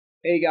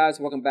Hey guys,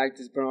 welcome back.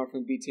 This is Bernard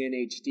from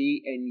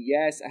BTNHD, and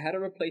yes, I had to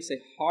replace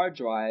a hard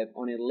drive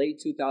on a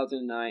late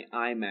 2009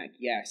 iMac.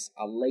 Yes,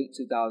 a late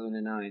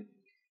 2009.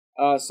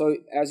 So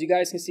as you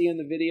guys can see in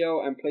the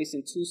video, I'm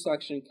placing two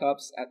suction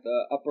cups at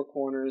the upper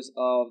corners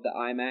of the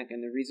iMac,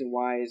 and the reason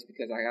why is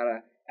because I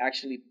gotta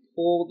actually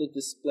pull the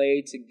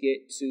display to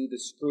get to the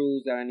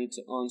screws that I need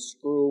to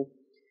unscrew.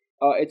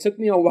 It took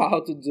me a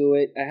while to do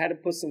it. I had to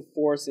put some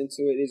force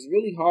into it. It's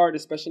really hard,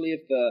 especially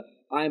if the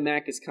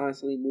iMac is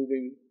constantly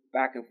moving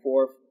back and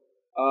forth.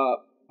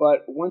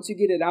 But once you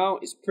get it out,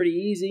 it's pretty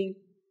easy.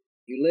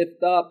 You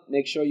lift up,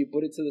 make sure you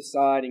put it to the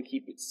side and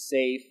keep it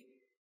safe.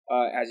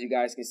 As you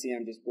guys can see,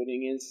 I'm just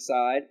putting it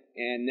inside.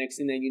 And next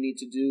thing that you need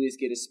to do is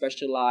get a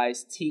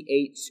specialized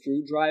T8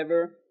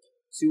 screwdriver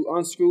to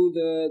unscrew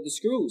the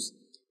screws.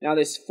 Now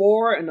there's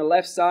 4 on the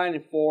left side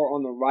and 4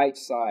 on the right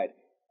side.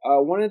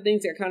 One of the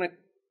things that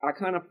I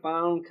kind of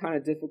found kind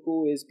of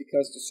difficult is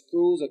because the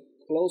screws are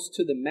close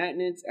to the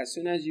magnets. As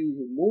soon as you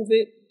remove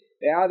it,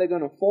 they're either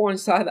going to fall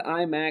inside the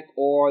iMac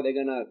or they're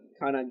going to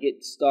kind of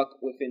get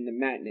stuck within the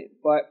magnet.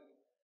 But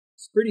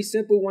it's pretty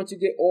simple. Once you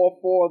get all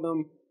 4 of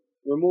them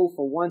removed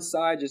from one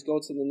side, just go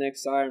to the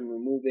next side and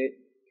remove it.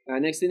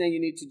 Next thing that you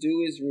need to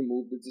do is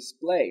remove the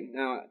display.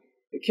 Now,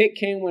 the kit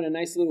came with a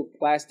nice little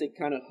plastic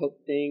kind of hook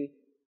thing.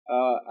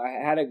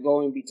 I had it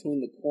go in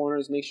between the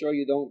corners. Make sure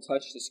you don't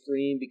touch the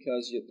screen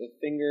because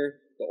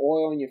the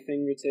oil on your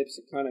fingertips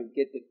will kind of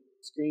get the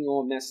screen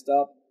all messed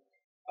up.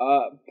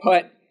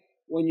 But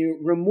when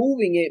you're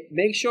removing it,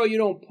 make sure you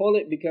don't pull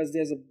it because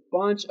there's a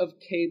bunch of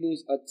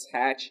cables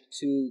attached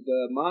to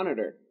the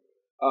monitor.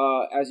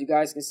 As you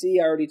guys can see,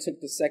 I already took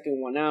the second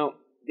one out.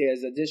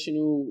 There's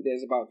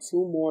about 2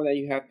 more that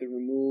you have to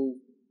remove.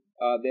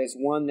 There's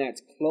one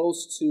that's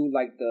close to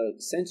like the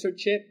sensor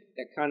chip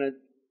that kind of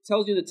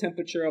tells you the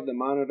temperature of the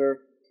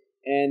monitor.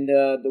 And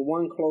the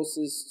one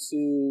closest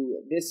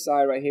to this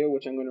side right here,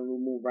 which I'm going to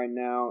remove right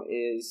now,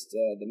 is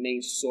the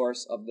main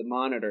source of the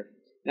monitor.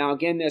 Now,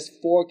 again, there's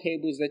 4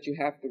 cables that you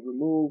have to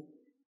remove.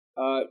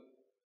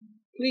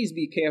 Please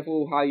be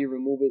careful how you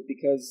remove it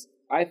because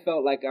I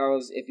felt like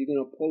if you're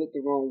going to pull it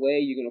the wrong way,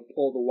 you're going to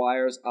pull the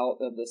wires out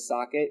of the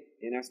socket,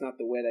 and that's not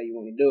the way that you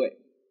want to do it.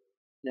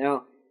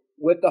 Now,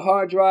 with the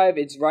hard drive,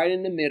 it's right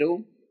in the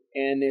middle,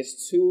 and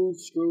there's 2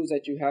 screws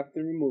that you have to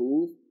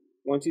remove.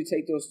 Once you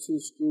take those 2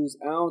 screws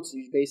out,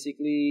 you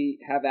basically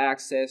have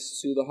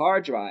access to the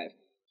hard drive.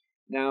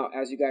 Now,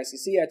 as you guys can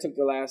see, I took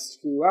the last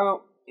screw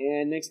out.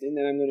 And next thing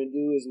that I'm going to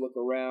do is look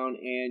around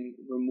and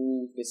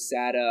remove the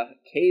SATA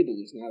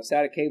cables. Now, the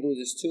SATA cables,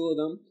 there's 2 of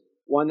them.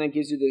 One that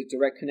gives you the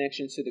direct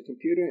connection to the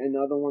computer, and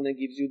another one that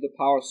gives you the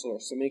power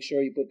source. So make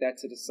sure you put that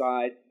to the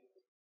side.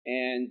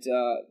 And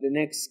the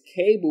next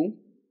cable,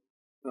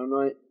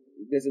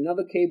 there's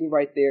another cable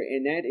right there,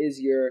 and that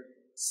is your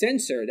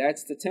sensor.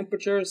 That's the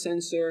temperature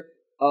sensor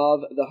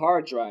of the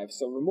hard drive.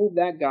 So remove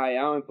that guy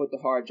out and put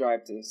the hard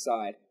drive to the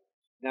side.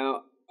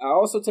 Now, I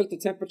also took the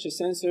temperature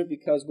sensor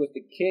because with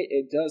the kit,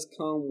 it does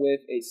come with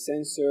a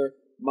sensor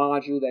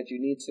module that you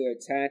need to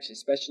attach,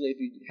 especially if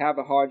you have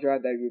a hard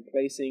drive that you're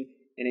replacing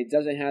and it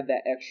doesn't have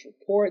that extra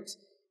port.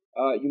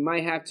 You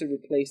might have to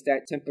replace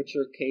that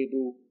temperature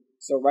cable.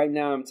 So right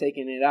now, I'm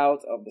taking it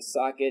out of the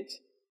socket.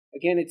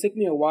 Again, it took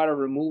me a while to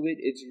remove it.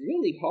 It's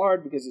really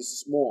hard because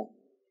it's small.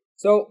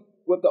 So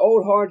with the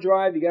old hard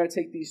drive, you got to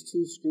take these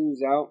 2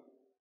 screws out.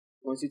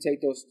 Once you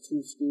take those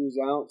 2 screws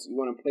out, you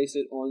want to place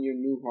it on your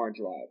new hard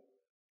drive.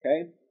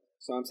 Okay,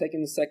 so I'm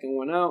taking the second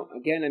one out.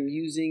 Again, I'm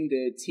using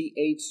the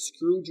T8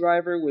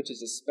 screwdriver, which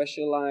is a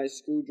specialized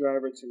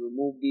screwdriver to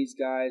remove these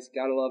guys.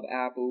 Gotta love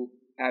Apple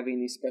having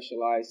these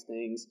specialized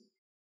things.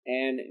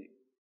 And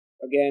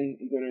again,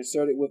 you're going to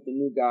insert it with the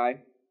new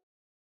guy.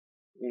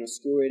 We're going to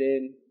screw it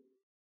in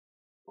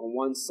on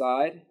one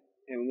side,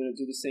 and we're going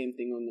to do the same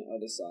thing on the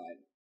other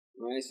side.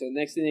 All right, so the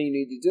next thing that you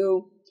need to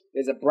do,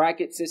 there's a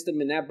bracket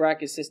system, and that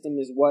bracket system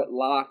is what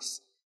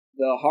locks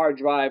the hard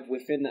drive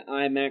within the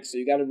iMac, so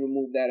you got to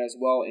remove that as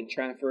well and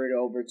transfer it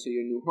over to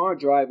your new hard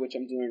drive, which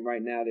I'm doing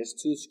right now. There's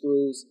 2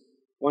 screws.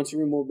 Once you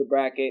remove the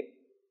bracket,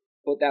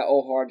 put that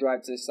old hard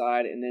drive to the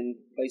side and then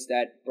place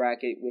that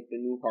bracket with the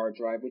new hard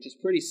drive, which is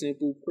pretty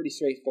simple, pretty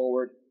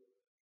straightforward.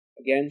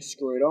 Again,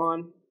 screw it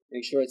on,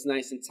 make sure it's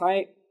nice and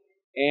tight,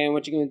 and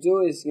what you're going to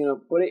do is you're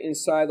going to put it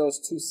inside those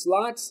 2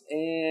 slots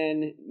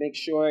and make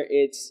sure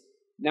it's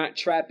not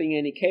trapping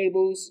any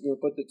cables. You're going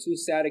to put the 2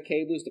 SATA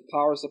cables, the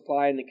power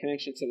supply and the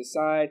connection to the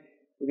side.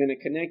 We're going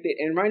to connect it.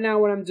 And right now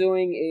what I'm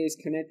doing is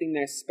connecting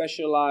that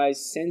specialized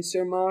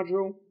sensor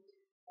module.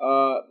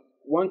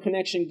 One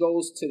connection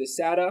goes to the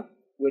SATA,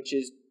 which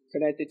is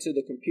connected to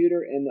the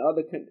computer, and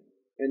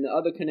the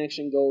other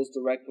connection goes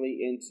directly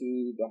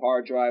into the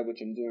hard drive,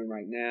 which I'm doing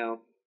right now.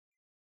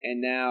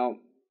 And now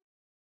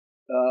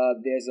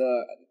there's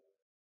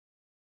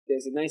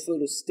a nice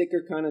little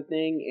sticker kind of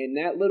thing, and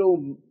that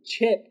little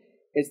chip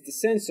is the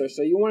sensor,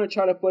 so you want to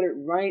try to put it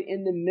right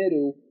in the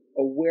middle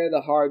of where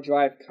the hard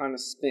drive kind of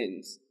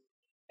spins.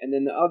 And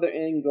then the other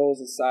end goes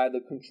inside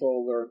the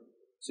controller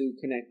to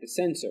connect the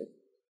sensor.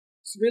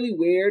 It's really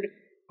weird,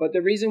 But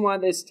the reason why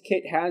this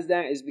kit has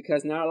that is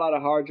because not a lot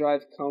of hard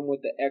drives come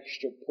with the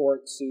extra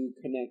port to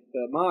connect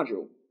the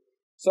module.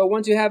 So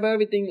once you have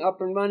everything up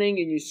and running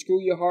and you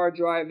screw your hard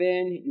drive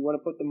in, you want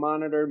to put the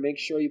monitor, make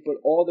sure you put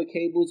all the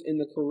cables in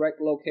the correct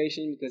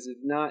location, because if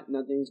not,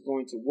 nothing's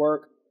going to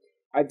work.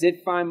 I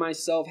did find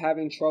myself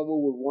having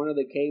trouble with one of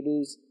the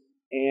cables,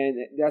 and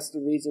that's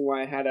the reason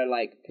why I had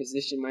to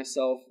position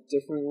myself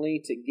differently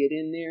to get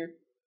in there.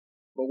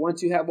 But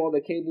once you have all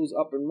the cables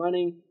up and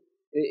running,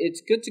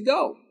 it's good to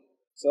go.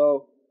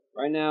 So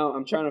right now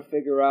I'm trying to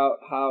figure out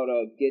how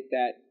to get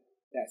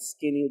that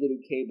skinny little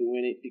cable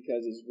in it,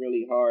 because it's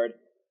really hard.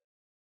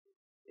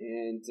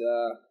 And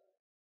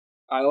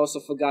I also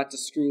forgot to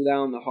screw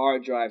down the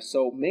hard drive.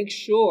 So make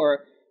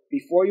sure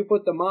before you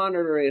put the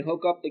monitor and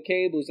hook up the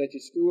cables that you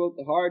screw up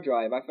the hard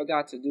drive. I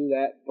forgot to do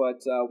that,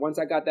 but once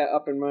I got that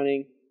up and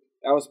running,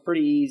 that was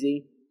pretty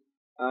easy.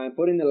 I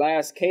put in the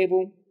last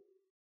cable,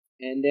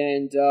 and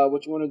then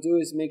what you want to do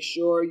is make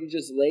sure you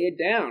just lay it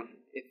down.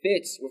 It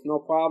fits with no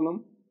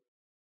problem.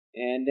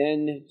 And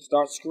then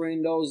start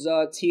screwing those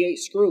T8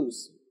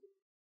 screws.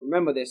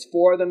 Remember, there's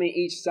 4 of them in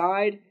each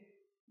side.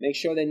 Make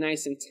sure they're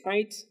nice and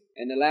tight.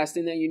 And the last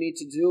thing that you need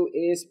to do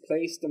is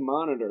place the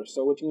monitor.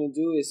 So what you're going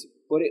to do is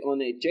put it on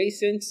the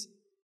adjacents,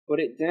 put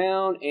it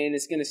down, and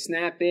it's going to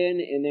snap in.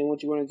 And then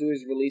what you want to do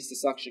is release the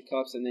suction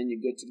cups, and then you're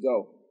good to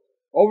go.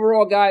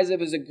 Overall, guys, it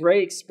was a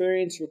great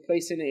experience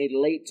replacing a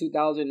late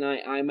 2009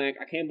 iMac.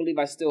 I can't believe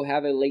I still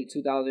have a late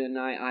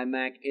 2009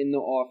 iMac in the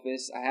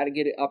office. I had to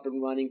get it up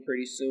and running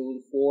pretty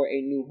soon for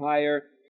a new hire.